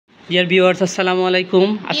Dear viewers আসসালামু আলাইকুম।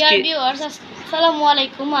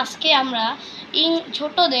 আজকে আমরা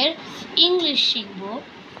ছোটদের ইংলিশ শিখব।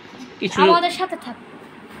 আমাদের সাথে থাকুন।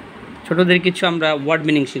 ছোটদের কিছু আমরা ওয়ার্ড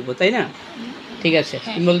মিনিং শিখব, তাই না? ঠিক আছে,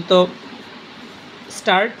 তুমি বলতো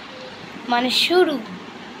স্টার্ট মানে শুরু,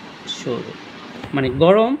 শুরু মানে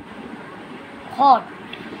গরম, হট,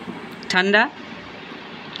 ঠান্ডা,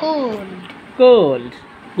 কোল্ড, কোল্ড,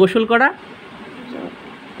 গোসল করা,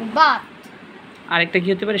 বাথ, আরেকটা কি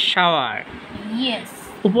হতে পারে শাওয়ার, ইয়েস,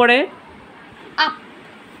 উপরে, আপ,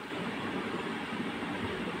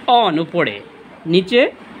 অন উপরে, নিচে,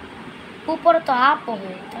 উপরে তো আপ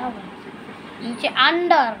হবে, তারপর নিচে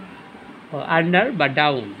আন্ডার, আন্ডার বা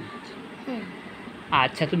ডাউন।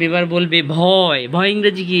 আচ্ছা, তুমি এবার বলবে ভয়। ভয়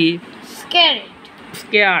ইংরেজি কি? স্ক্যারেড,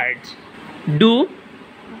 স্কেয়ার্ড। ডু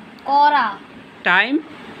করা, টাইম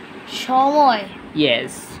সময়,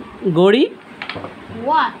 ইয়েস। ঘড়ি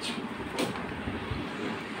ওয়াচ,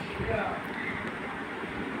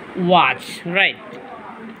 ওয়াচ রাইট।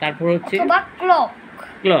 তারপর হচ্ছে অথবা ক্লক,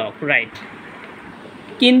 ক্লক রাইট।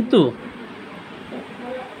 কিন্তু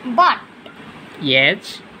বাট, ইয়েস।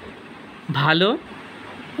 ভালো,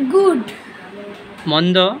 গুড,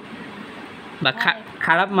 মন্দ বা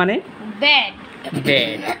খারাপ মানে ব্যাড,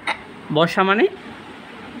 ব্যাড। বসা মানে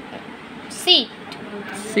সিট,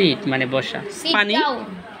 সিট মানে বসা। সিট পানি, ডাউন,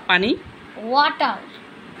 পানি। ওয়াটার,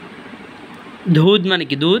 দুধ মানে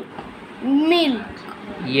কি? দুধ। Milk,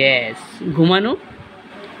 yes. ঘুমানো,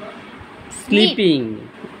 স্লিপিং,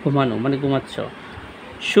 ঘুমানো মানে ঘুমাচ্ছ।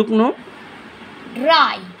 শুকনো,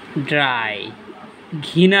 ড্রাই, ড্রাই।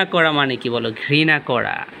 ঘৃণা করা মানে কি বলো? ঘৃণা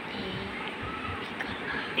করা।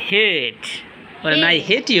 হেট বলে না, I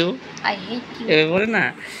hate you. I hate you, এবার বলে না।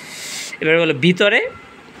 এবার বলো ভিতরে,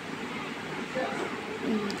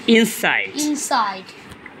 ইনসাইড। ইনসাইড,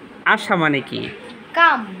 আসা মানে কি?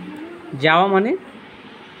 কাম, যাওয়া মানে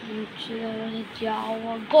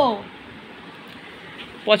যাওয়া, গো,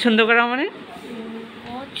 পছন্দ করা মানে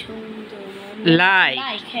পছন্দ, লাইক।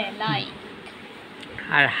 লাইক, হ্যাঁ লাইক।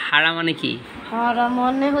 আর হারা মানে কি? হারা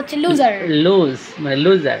মানে হচ্ছে লুজার, লুজ মানে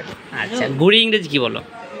লুজার। আচ্ছা, ঘুড়ি ইংরেজি কি বলো?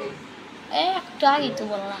 একটু আগে তো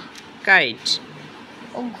বললাম। কাইট।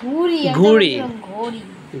 ও ঘুড়ি, ঘুড়ি, ঘড়ি,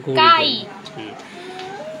 ঘুড়ি। কাইট।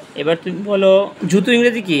 এবার তুমি বলো জুতো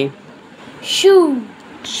ইংরেজি কি? শু,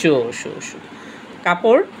 শো, শো, শো।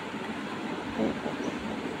 কাপড়,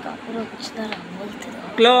 কাপড় হচ্ছে তারা বলতে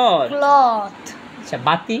ক্লথ। ক্লথ। আচ্ছা,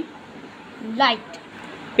 বাতি, লাইট,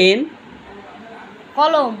 পেন,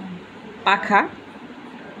 কলম, পাখা,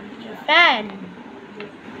 ফ্যান,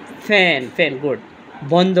 ফ্যান, ফ্যান গুড।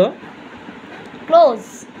 বন্ধ, ক্লোজ,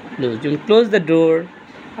 ক্লোজ। যেমন ক্লোজ দ্য ডোর।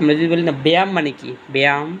 আমরা যদি বলি না ব্যায়াম মানে কি?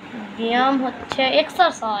 ব্যায়াম, ব্যায়াম হচ্ছে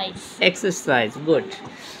এক্সারসাইজ, এক্সারসাইজ গুড।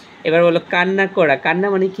 এবার বলো কান্না করা। কান্না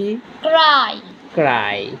মানে কি? Cry,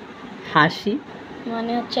 Cry. হাসি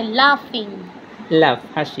মানে হচ্ছে লাফিং, লাভ,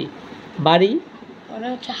 হাসি। বাড়ি মানে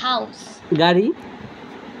হচ্ছে হাউস, গাড়ি,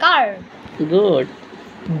 কার। গুড।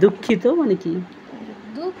 দুঃখিত মানে কি?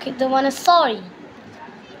 দুঃখিত মানে সরি,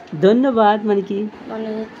 ধন্যবাদ মানে কি? মানে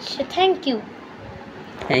হচ্ছে থ্যাংক ইউ।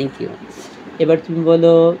 Thank you. এবার তুমি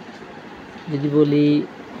বলো যদি বলি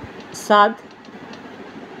ছাদ,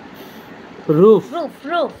 roof, roof,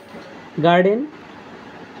 roof, garden,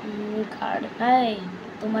 garden. এই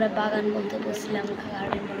তোমার বাগান বলতে বলছিলাম,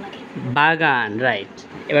 গার্ডেন বল নাকি? বাগান রাইট।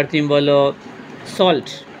 এবার তুমি বলো সল্ট,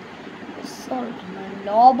 সল্ট মানে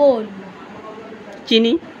লবণ,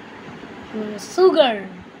 চিনি, সুগার,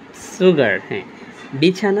 সুগার। হ্যাঁ।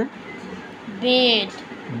 বিছানা, বেড,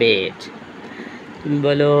 বেড। তুমি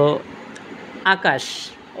বলো আকাশ,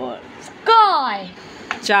 স্কাই,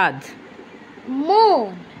 চাঁদ, মুন,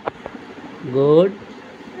 গুড।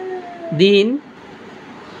 দিন,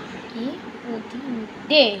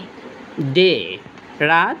 ডে, ডে।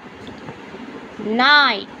 রাত,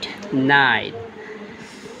 নাইট, নাইট।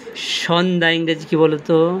 সন্ধ্যা ইংরেজি কি বলো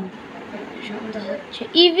তো? সন্ধ্যা হচ্ছে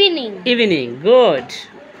ইভিনিং, ইভিনিং গুড।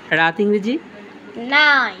 রাত ইংরেজি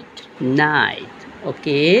নাইট, নাইট।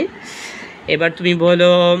 ওকে। এবার তুমি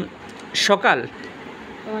বলো সকাল,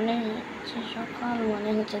 মানে হচ্ছে সকাল, মানে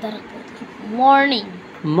হচ্ছে মর্নিং,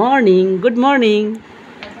 মর্নিং, গুড মর্নিং।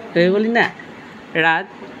 তুমি বলি না। রাত,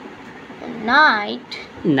 নাইট,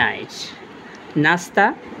 নাইট। নাস্তা,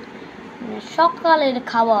 সকালের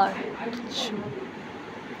খাবার।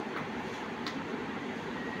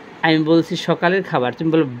 আমি বলছি সকালের খাবার, তুমি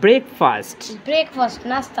বলো ব্রেকফাস্ট। ব্রেকফাস্ট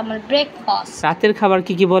নাস্তা মানে ব্রেকফাস্ট। রাতের খাবার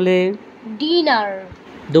কি কি বলে? ডিনার।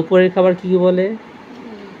 দুপুরের খাবার কি কি বলে?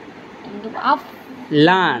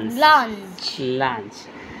 Lunch, lunch, lunch.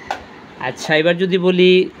 আচ্ছা, এবার যদি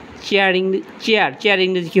বলি চেয়ার, চেয়ার, চেয়ার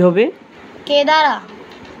ইংরেজি কি হবে? কেদারা,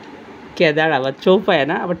 কেদার, আবার চৌপায়া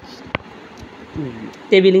না, আবার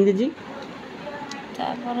টেবিল ইংরেজি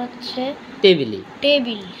তারপর হচ্ছে টেবিলি।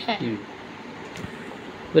 টেবিল। হ্যাঁ,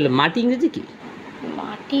 বলো মাটি ইংরেজি কি?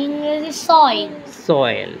 মাটি ইংরেজি সয়েল।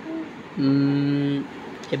 সয়েল।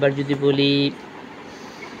 এবার যদি বলি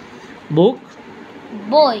বুক,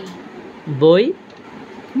 বই। বই,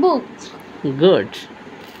 বুক। গুড।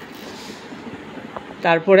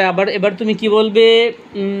 তারপরে আবার এবার তুমি কি বলবে?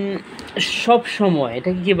 সব সময়,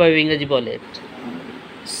 এটা কিভাবে ইংরেজি বলে?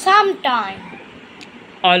 সামটাইম।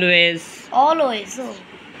 Always, always.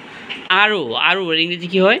 আরও, আরও ইংরেজি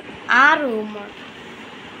কি হয়? আরো।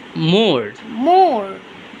 মোর। মোর।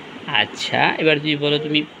 আচ্ছা, এবার যদি বলো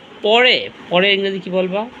তুমি পরে, পরে ইংরেজি কি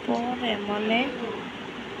বলবা? পরে মানে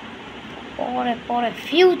পরে, পরে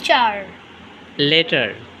future. Letter.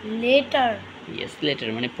 Letter. Yes,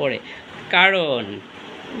 letter মানে পরে। কারণ,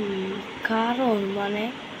 কারণ মানে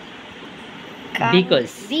বিকজ।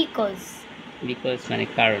 বিকজ। বিকজ মানে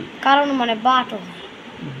কারণ। কারণ মানে বাট।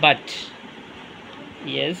 বাট।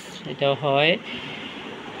 ইয়েস, এটাও হয়।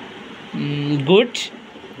 গুড,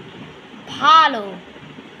 ভালো।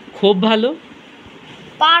 খুব ভালো।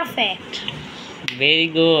 Perfect. Very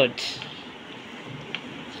good.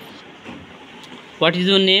 What is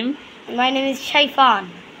your name? My name is Saifan.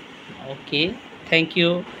 Okay, thank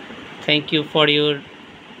you, thank you for your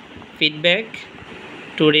feedback.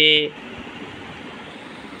 Today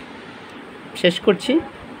শেষ করছি।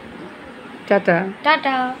 টাটা।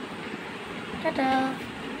 টাটা। টাটা।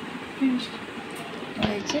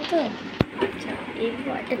 হয়েছে তো? এই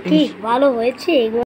বইটা ঠিক ভালো হয়েছে।